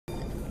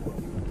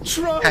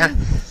Trine!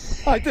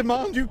 I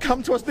demand you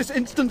come to us this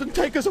instant and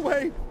take us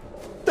away.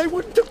 They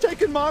wouldn't have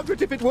taken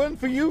Margaret if it weren't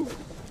for you.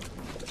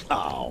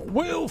 Oh,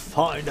 we'll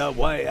find a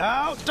way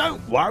out,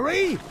 don't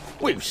worry.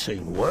 We've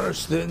seen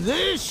worse than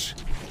this.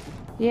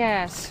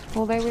 Yes,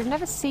 although we've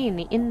never seen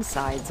the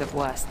insides of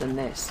worse than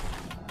this.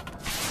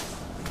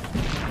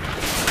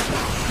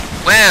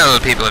 Well,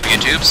 people of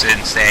YouTube,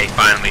 since they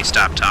finally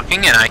stopped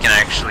talking and I can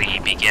actually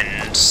begin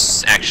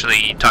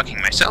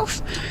talking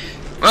myself,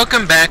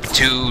 welcome back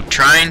to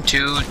Trine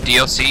 2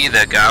 DLC,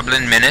 the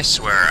Goblin Menace,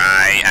 where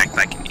I act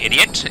like an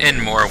idiot in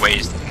more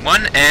ways than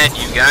one, and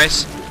you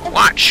guys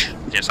watch.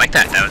 Just like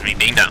that. That was me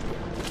being dumb.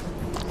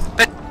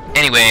 But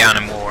anyway, on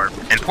a more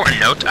important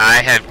note,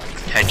 I had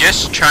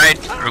just tried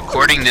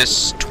recording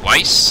this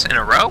twice in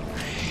a row,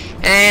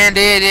 and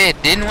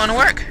it didn't want to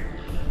work.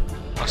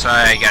 So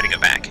I gotta go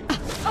back.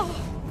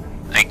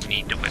 I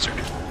need the wizard.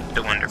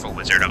 The wonderful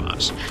Wizard of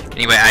Oz.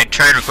 Anyway, I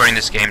tried recording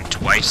this game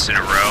twice in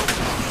a row.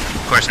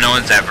 Of course, no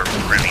one's ever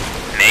really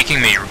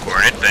making me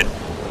record it, but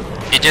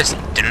it just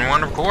didn't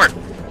want to record.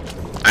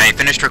 I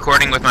finished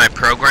recording with my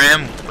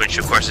program, which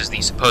of course is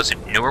the supposed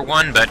newer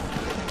one, but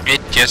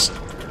it just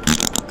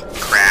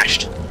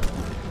crashed.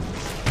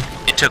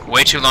 It took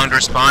way too long to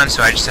respond,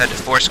 so I just had to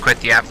force quit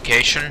the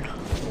application,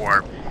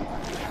 or,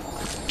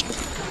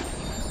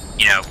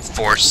 you know,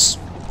 force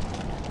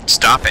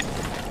stop it.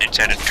 I just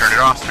had to turn it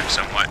off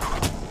somewhat.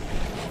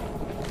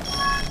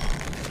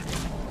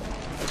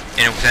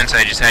 In a sense,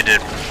 I just had to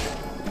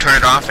turn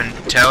it off and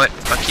tell it,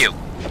 fuck you.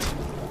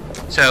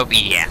 So,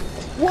 yeah.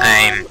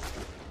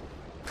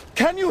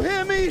 Can you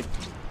hear me?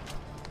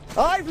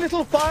 I've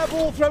little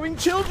fireball-throwing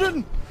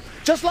children,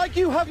 just like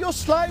you have your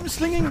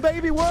slime-slinging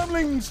baby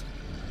wormlings.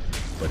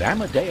 But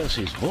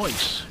Amadeus's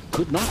voice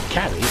could not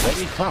carry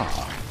very far.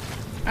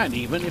 And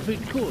even if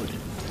it could,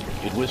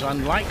 it was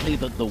unlikely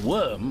that the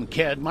worm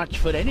cared much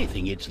for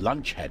anything its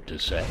lunch had to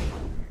say.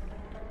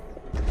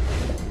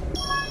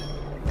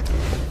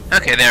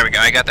 Okay, there we go.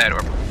 I got that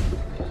orb.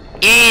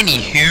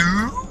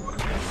 Anywho,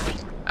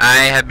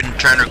 I have been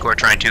trying to record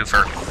Trine 2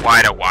 for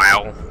quite a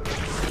while.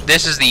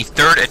 This is the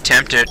third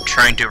attempt at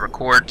trying to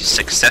record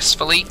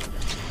successfully,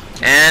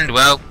 and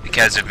well,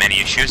 because of many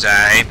issues,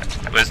 I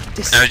was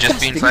just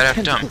being flat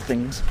out dumb.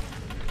 Things.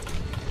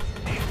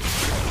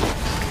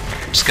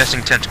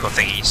 Disgusting tentacle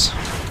thingies.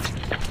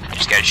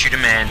 Just gotta shoot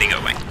them and they go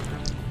away.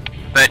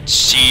 But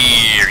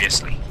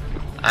seriously,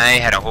 I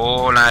had a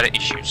whole lot of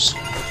issues.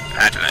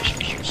 Lots of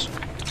issues.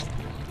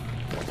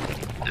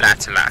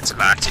 Lots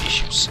of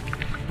issues.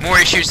 More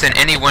issues than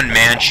any one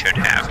man should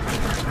have.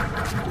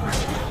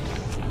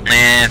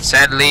 And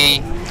sadly,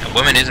 a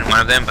woman isn't one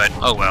of them, but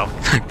oh well.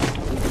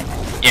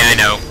 Yeah, I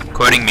know.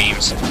 Quoting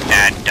memes.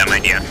 Bad, dumb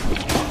idea.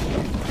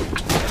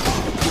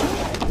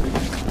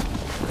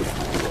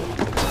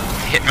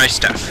 Hit my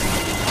stuff.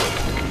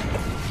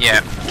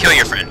 Yeah, kill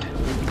your friend.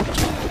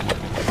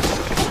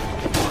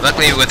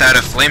 Luckily, without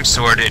a flame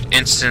sword, it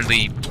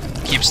instantly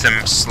keeps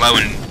them slow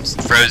and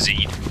frozen.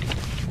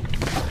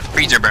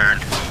 Freezer burn.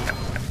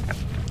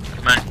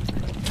 Come on.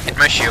 Hit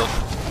my shield.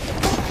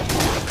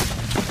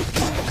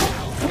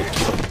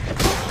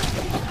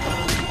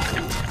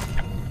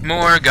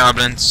 More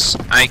goblins.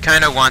 I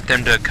kind of want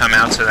them to come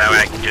out so that way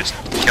I can just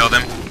kill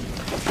them.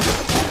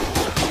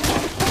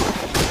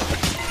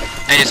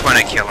 I just want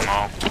to kill them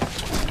all.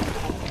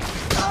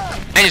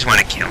 I just want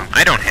to kill them.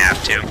 I don't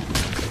have to.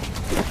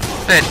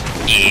 But,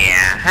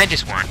 yeah, I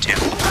just want to.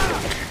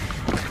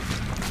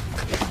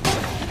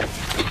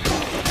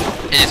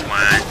 I just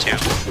want to.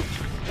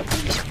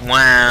 Just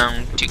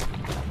want to.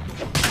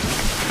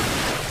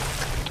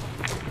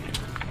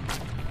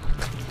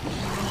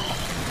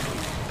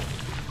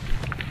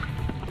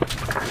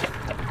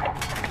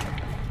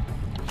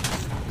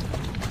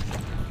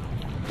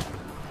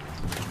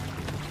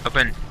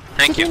 Open.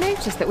 Thank you. Did you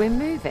notice that we're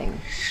moving?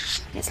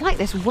 It's like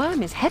this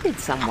worm is headed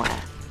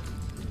somewhere.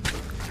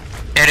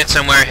 Headed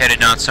somewhere, headed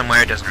not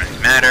somewhere, doesn't really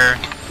matter.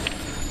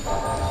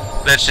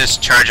 Let's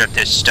just charge up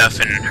this stuff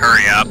and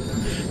hurry up,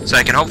 so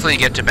I can hopefully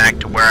get back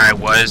to where I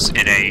was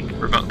in a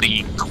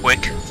remotely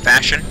quick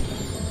fashion.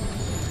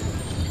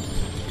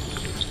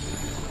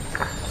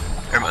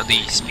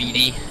 Remotely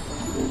speedy.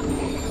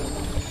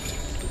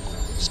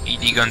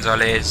 Speedy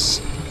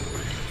Gonzalez.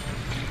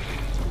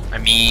 A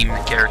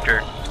meme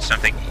character,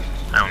 something.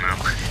 I don't know.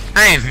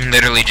 I'm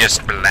literally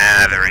just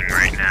blathering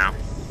right now.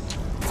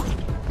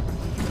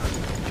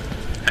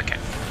 Okay.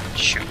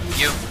 Shoot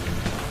you.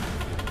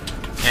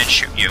 And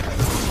shoot you.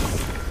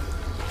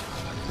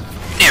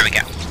 There we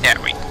go. There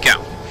we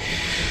go.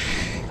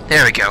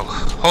 There we go.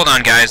 Hold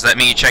on, guys. Let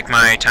me check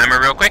my timer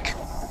real quick.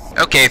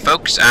 Okay,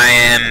 folks. I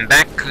am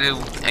back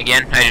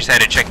again. I just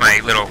had to check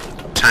my little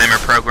timer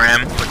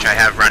program, which I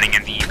have running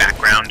in the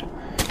background.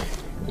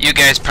 You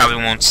guys probably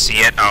won't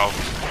see it. I'll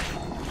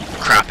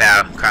crop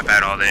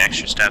out all the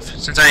extra stuff,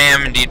 since I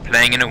am indeed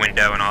playing in a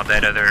window and all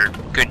that other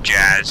good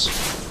jazz.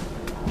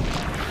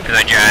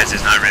 Because jazz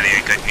is not really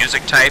a good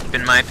music type,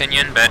 in my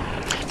opinion, but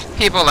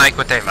people like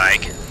what they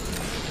like.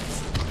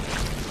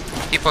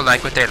 People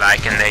like what they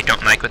like, and they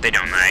don't like what they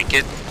don't like.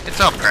 It's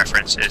all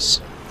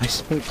preferences. I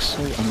spoke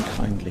so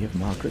unkindly of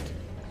Margaret.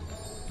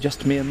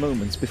 Just mere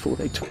moments before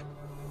they took...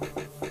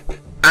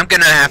 I'm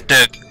gonna have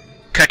to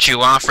cut you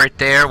off right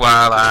there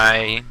while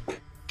I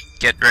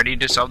get ready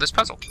to solve this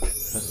puzzle.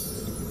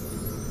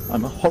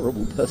 I'm a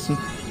horrible person.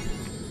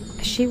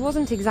 She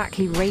wasn't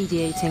exactly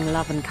radiating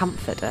love and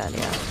comfort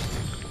earlier.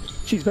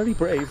 She's very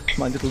brave,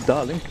 my little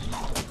darling.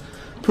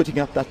 Putting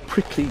up that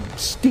prickly,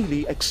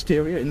 steely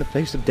exterior in the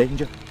face of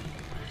danger.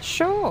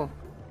 Sure.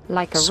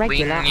 Like a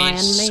regular Iron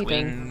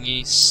Maiden.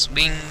 Swingy,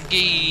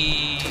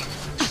 swingy.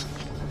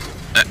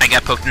 I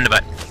got poked in the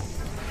butt.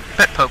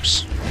 Butt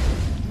pokes.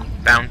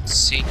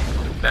 Bouncy,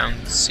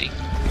 bouncy,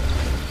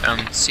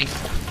 bouncy.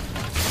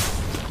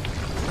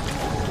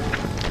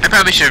 I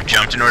probably should have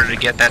jumped in order to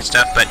get that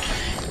stuff, but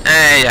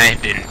I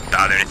didn't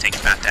bother to think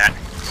about that.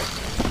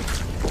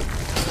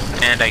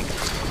 And I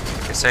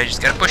guess I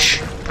just gotta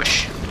push,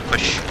 push,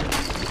 push.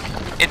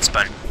 It's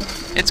fun.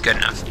 It's good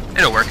enough.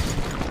 It'll work.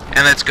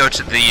 And let's go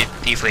to the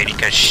thief lady,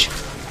 because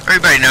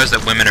everybody knows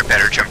that women are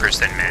better jumpers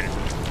than men.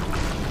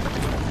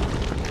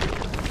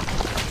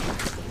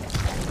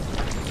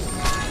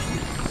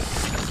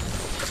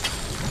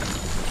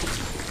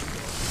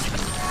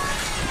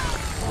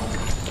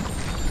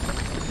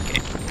 Okay.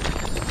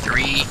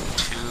 3,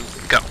 2,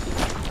 go.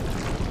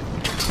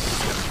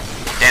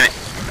 Damn it.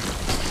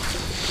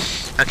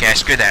 Okay, I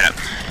screwed that up.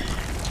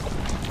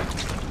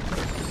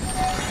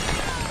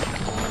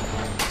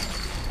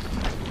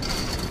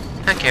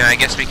 Okay, I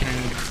guess we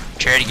can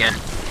try it again.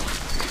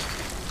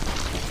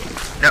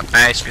 Nope,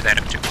 I screwed that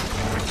up too.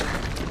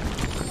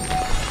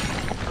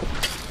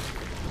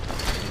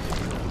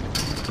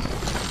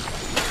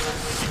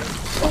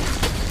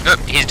 Oh,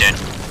 he's dead.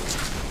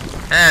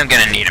 I'm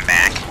gonna need him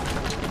back.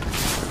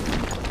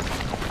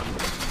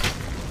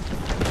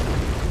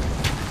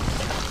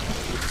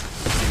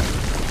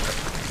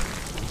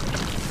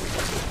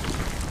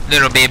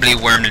 Little baby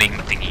wormling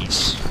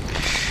thingies.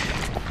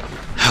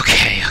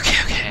 Okay.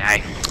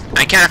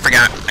 I kind of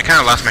forgot. I kind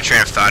of lost my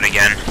train of thought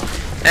again.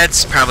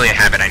 That's probably a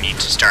habit I need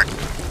to start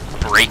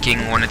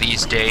breaking one of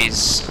these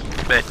days.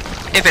 But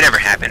if it ever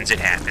happens, it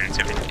happens.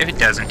 If it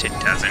doesn't, it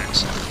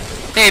doesn't.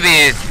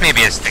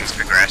 Maybe as things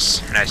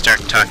progress and I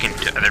start talking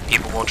to other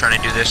people while trying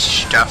to do this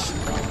stuff.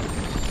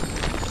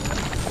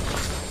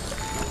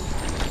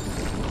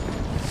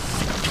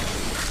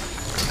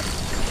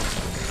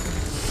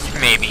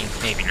 Maybe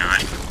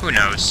not. Who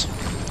knows?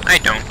 I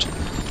don't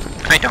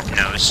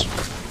knows.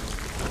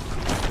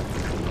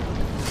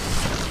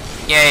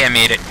 Yay, I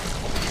made it.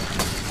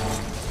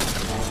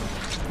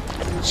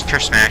 It's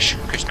curse smash.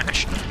 Curse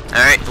smash.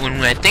 Alright,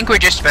 I think we're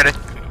just about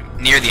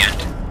near the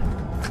end.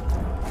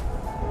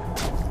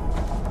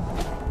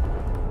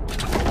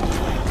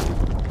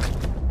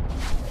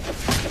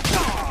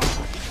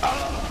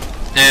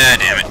 Ah,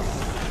 damn it.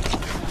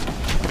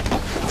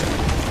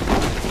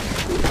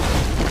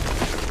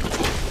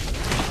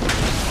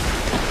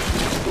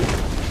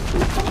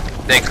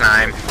 They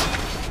climb.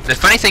 The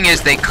funny thing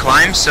is they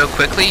climb so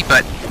quickly,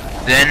 but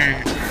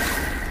then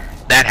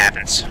that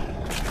happens.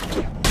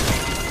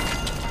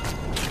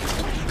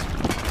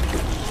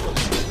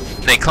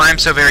 They climb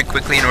so very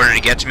quickly in order to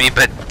get to me,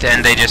 but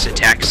then they just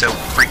attack so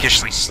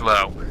freakishly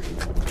slow.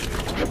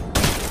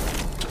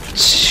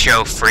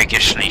 So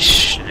freakishly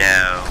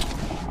slow.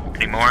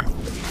 Any more?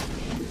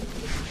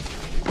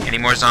 Any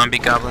more zombie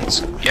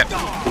goblins? Yep.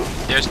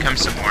 There's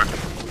comes some more.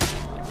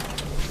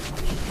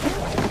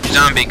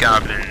 Zombie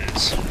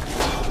goblins.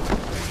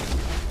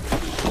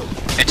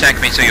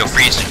 Attack me so you'll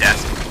freeze to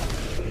death.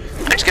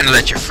 I'm just gonna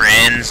let your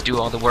friends do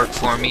all the work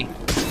for me.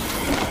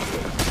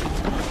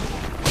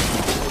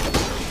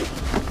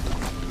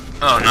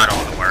 Oh, not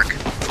all the work.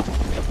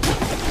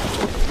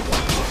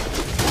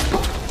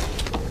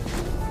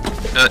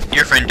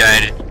 Your friend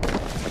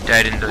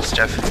died in those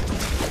stuff.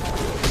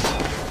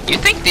 You'd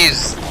think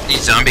these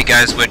zombie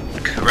guys would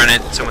run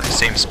at somewhat the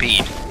same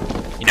speed.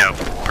 You know,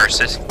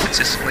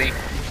 consistently,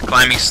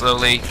 climbing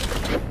slowly,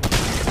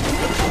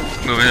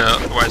 moving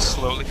otherwise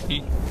slowly.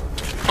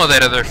 All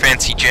that other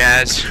fancy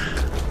jazz.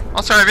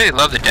 Also, I really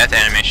love the death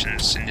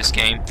animations in this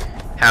game.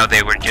 How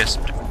they would just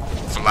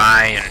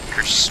fly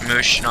and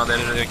smush and all that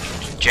other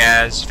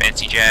jazz,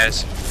 fancy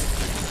jazz,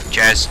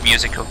 jazz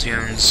musical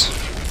tunes.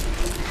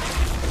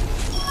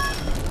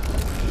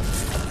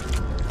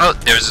 Oh,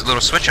 there's a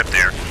little switch up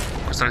there.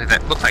 Or something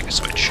that looked like a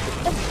switch.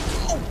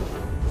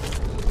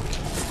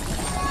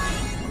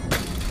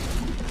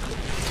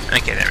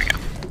 Okay, there we go.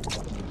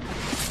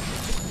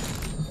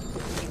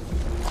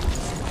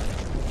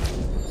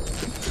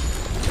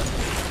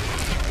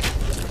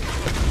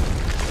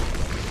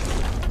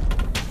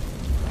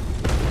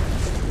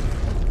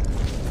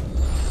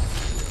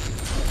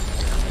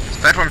 This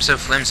platform's so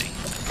flimsy.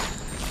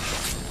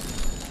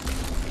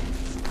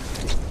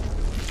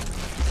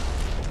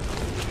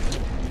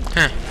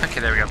 Huh, okay,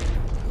 there we go.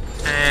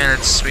 And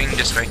let's swing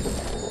this way.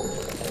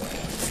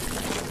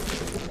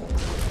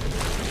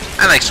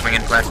 I like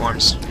swinging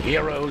platforms.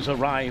 Heroes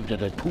arrived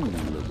at a pool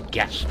of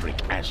gastric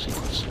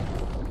acids.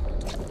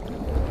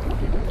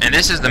 And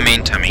this is the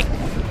main tummy.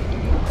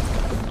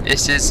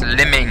 This is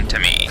the main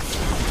tummy.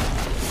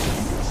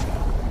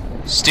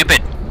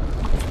 Stupid.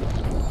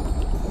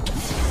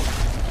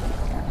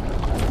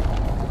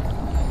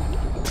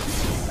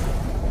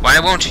 Why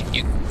won't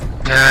you?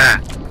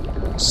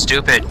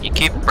 Stupid. You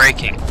keep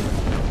breaking.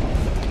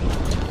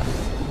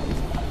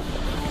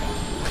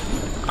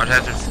 I'll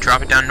just have to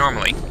drop it down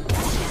normally.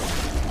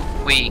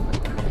 Whee.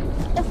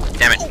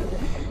 Damn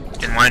it.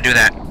 Didn't want to do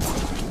that.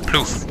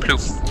 Ploof,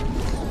 ploof.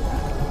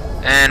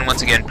 And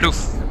once again, ploof.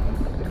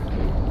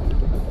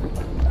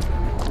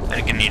 I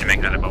think I need to make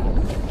another bubble.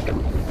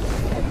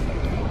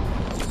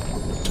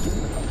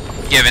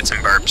 Give it some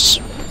burps.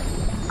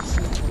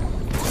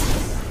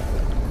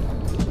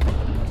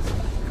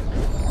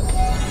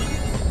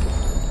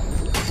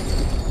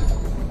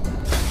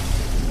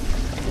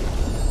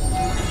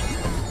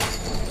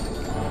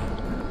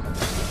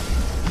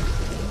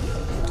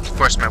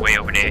 Force my way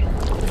over there.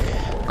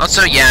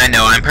 Also, yeah, I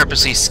know, I'm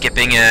purposely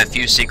skipping a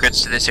few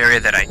secrets to this area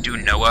that I do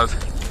know of.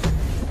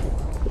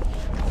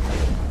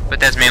 But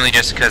that's mainly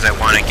just because I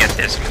want to get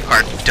this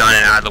part done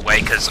and out of the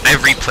way, because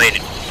I've replayed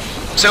it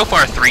so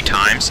far 3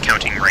 times,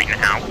 counting right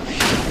now.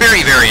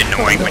 Very, very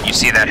annoying when you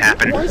see that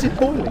happen. Why is it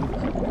boiling?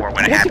 Or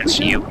when it happens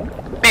to you.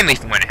 Mainly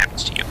when it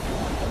happens to you.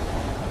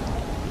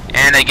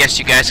 And I guess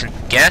you guys can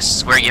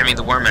guess, we're giving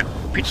the worm a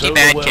pretty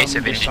bad case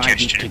of decided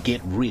indigestion. to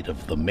get rid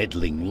of the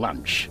meddling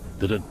lunch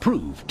that had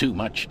proved too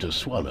much to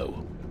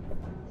swallow.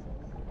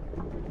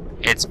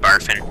 It's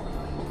barfing.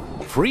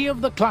 Free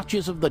of the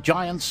clutches of the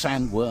giant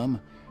sandworm,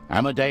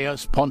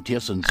 Amadeus,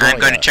 Pontius, and Zoya I'm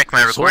going to check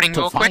my recording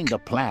sought real to find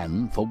quick. a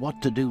plan for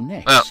what to do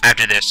next. Well,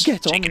 after this,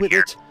 Get so you on can with hear.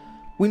 it.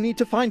 We need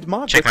to find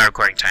Margaret. Check my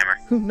recording timer.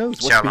 Who knows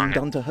See what's how being long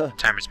done the to her?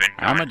 timer's been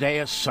going.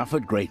 Amadeus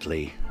suffered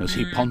greatly as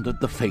he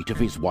pondered the fate of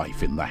his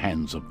wife in the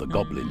hands of the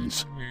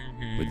goblins.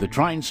 With the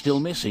Trine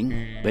still missing,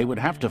 they would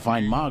have to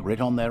find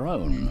Margaret on their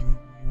own.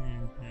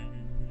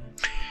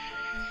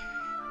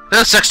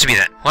 Well, sucks to be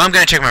that. Well, I'm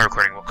going to check my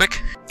recording real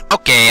quick.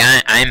 Okay,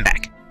 I'm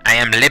back. I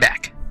am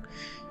back.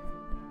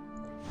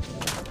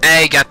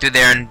 I got through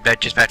there in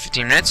just about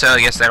 15 minutes, so I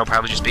guess that'll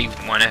probably just be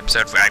one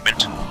episode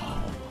fragment.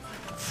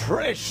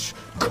 Fresh,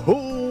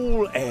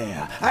 cool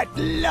air, at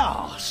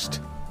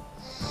last!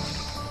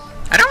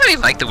 I don't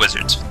really like the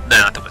wizards. No,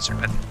 not the wizard,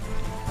 but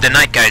the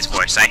night guy's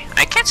voice. I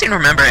can't seem to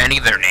remember any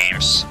of their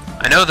names.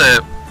 I know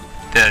the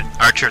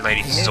archer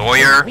lady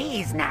Zoyer,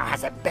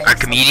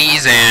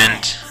 Archimedes,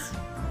 and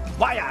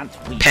Why aren't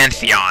we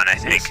Pantheon, I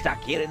think.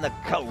 stuck here in the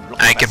cold?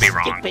 I could be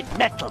wrong. Stupid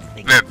metal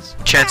things.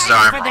 Chances are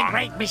I'm For the wrong.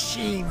 great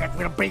machine that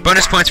will bring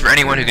Bonus down points for the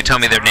anyone who can tell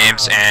me their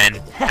names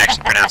and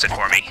actually pronounce it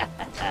for me.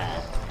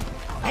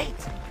 Wait,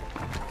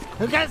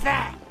 who goes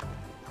there?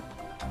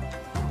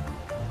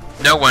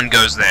 No one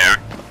goes there.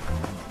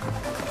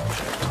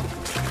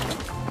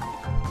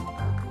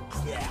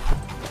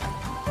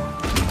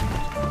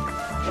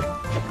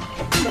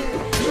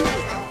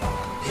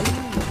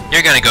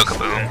 You're gonna go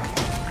kaboom.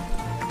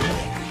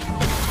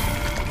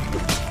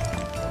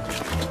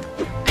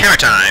 Hammer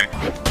time!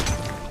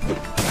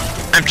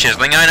 I'm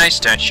chiseling an ice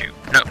statue.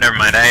 Nope, never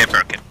mind, I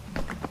broke it.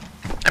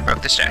 I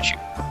broke the statue.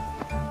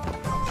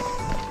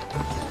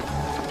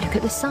 Look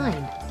at the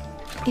sign.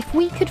 If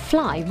we could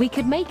fly, we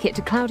could make it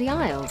to Cloudy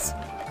Isles.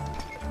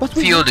 But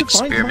we Field need to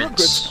find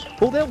experiments.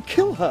 Margaret, or they'll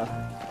kill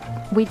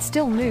her. We'd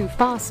still move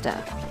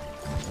faster.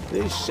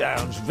 This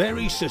sounds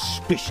very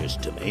suspicious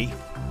to me.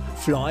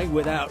 Flying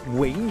without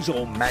wings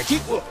or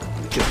magic, well,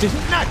 it just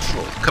isn't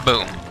natural.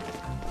 Kaboom.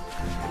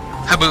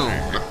 Haboom.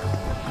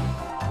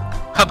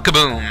 Hub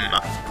kaboom.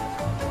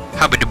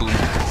 Hubba-da-boom.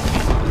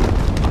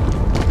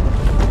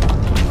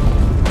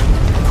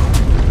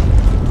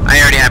 I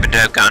already happen to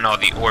have gotten all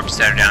the orbs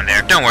that are down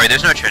there. Don't worry,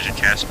 there's no treasure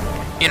chest.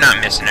 You're not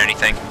missing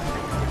anything.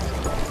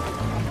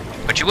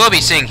 What you will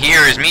be seeing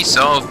here is me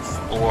solve,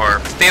 or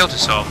fail to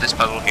solve, this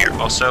puzzle here.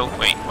 Also,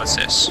 wait, what's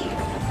this?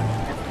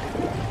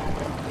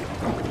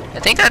 I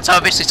think that's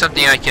obviously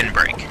something I can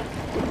break.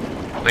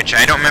 Which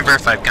I don't remember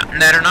if I've gotten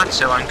that or not,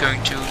 so I'm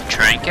going to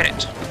try and get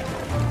it.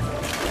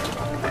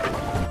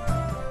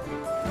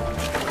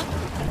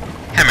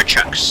 Hammer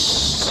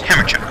chucks.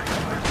 Hammer chuck.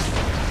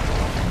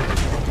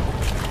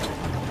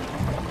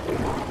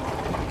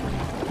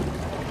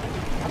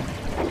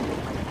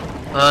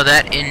 Well,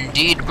 that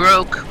indeed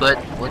broke, but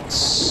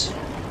what's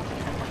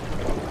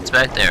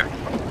back there?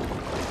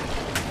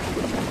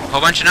 A whole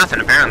bunch of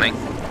nothing, apparently.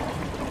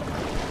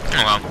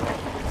 Oh well.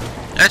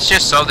 Let's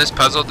just solve this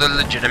puzzle the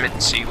legitimate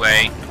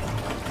way.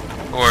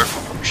 Or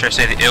should I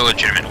say the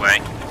illegitimate way.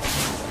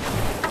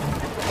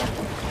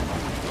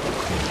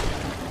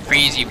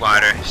 Freezy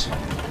waters.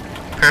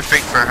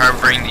 Perfect for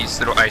harboring these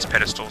little ice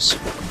pedestals.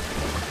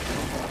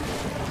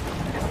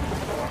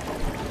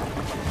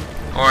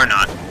 Or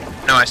not.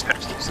 No ice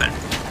pedestals then.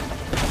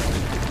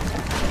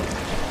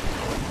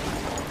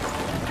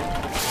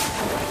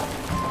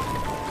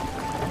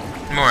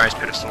 More ice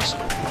pedestals.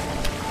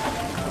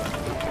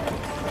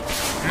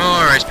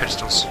 More ice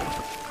pedestals.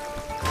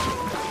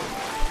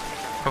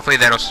 Hopefully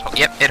that'll...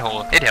 Yep, it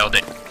held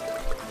it.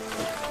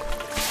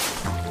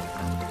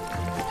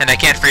 And I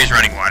can't freeze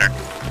running water.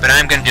 But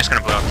I'm just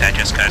gonna blow up that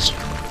just cause.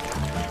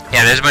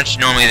 Yeah,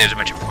 normally there's a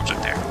bunch of orbs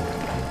up there.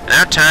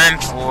 Now time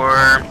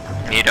for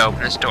me to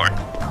open this door.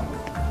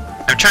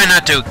 I'm trying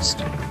not to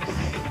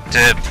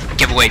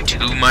give away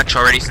too much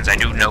already, since I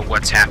do know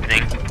what's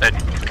happening, but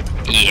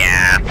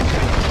yeah.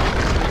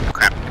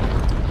 Crap.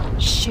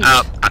 Shoot.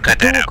 Oh, I'll cut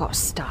that Door out. got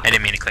stuck. I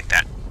didn't mean to click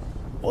that.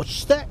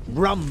 What's that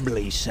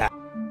rumbly sound?